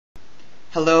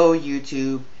Hello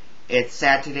YouTube, it's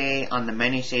Saturday on the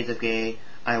Many Shades of Gay.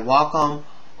 I welcome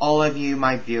all of you,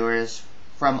 my viewers,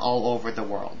 from all over the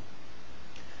world.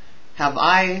 Have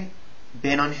I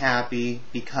been unhappy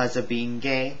because of being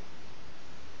gay?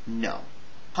 No.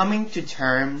 Coming to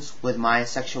terms with my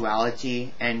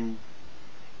sexuality and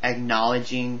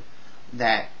acknowledging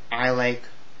that I like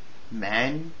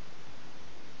men.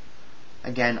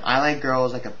 Again, I like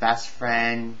girls like a best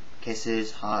friend,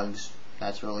 kisses, hugs,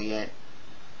 that's really it.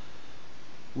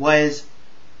 Was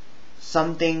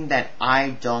something that I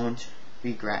don't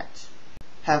regret.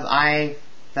 Have I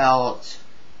felt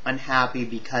unhappy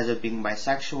because of being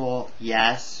bisexual?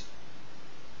 Yes.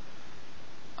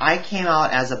 I came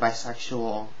out as a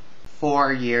bisexual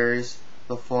 4 years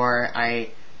before I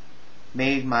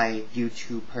made my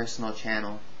YouTube personal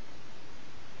channel.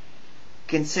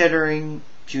 Considering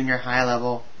junior high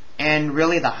level and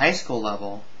really the high school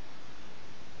level,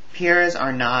 peers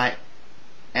are not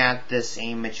at the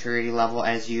same maturity level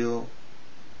as you,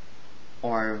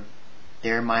 or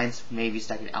their minds may be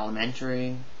stuck at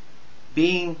elementary.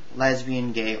 Being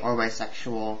lesbian, gay, or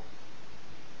bisexual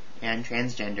and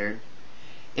transgendered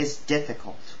is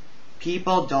difficult.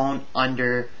 People don't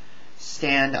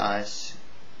understand us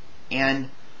and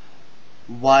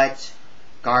what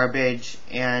garbage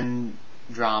and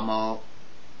drama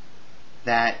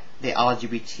that the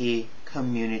LGBT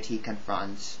community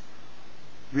confronts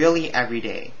really every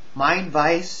day. My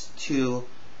advice to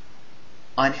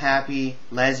unhappy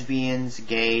lesbians,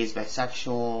 gays,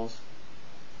 bisexuals: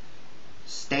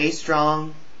 stay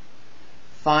strong,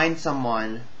 find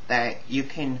someone that you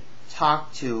can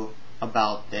talk to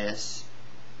about this,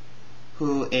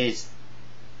 who is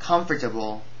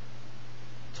comfortable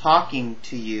talking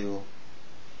to you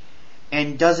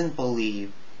and doesn't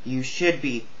believe you should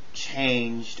be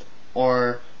changed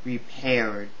or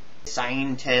repaired.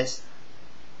 Scientists,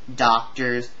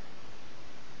 doctors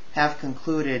have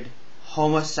concluded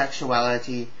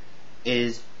homosexuality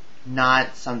is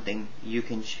not something you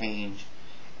can change,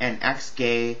 and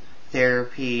ex-gay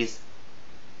therapies,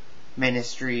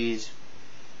 ministries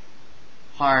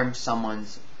harm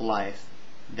someone's life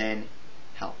than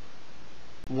help.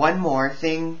 One more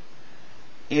thing: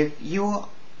 if you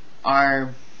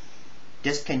are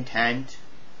discontent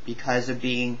because of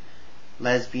being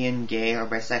lesbian, gay, or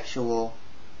bisexual,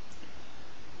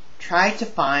 try to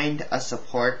find a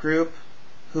support group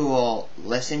who will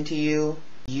listen to you.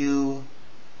 You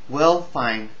will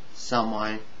find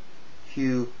someone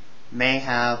who may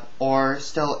have or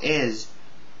still is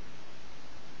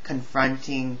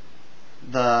confronting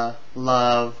the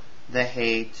love, the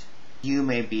hate you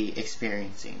may be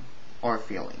experiencing or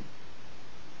feeling.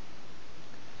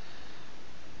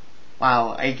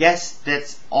 Wow, I guess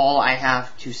that's all I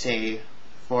have to say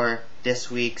for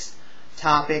this week's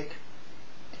topic.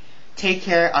 Take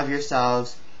care of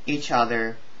yourselves, each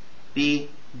other. Be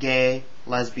gay,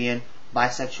 lesbian,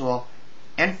 bisexual,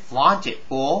 and flaunt it,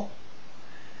 fool.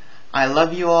 I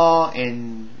love you all,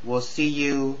 and we'll see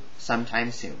you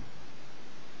sometime soon.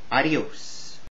 Adios.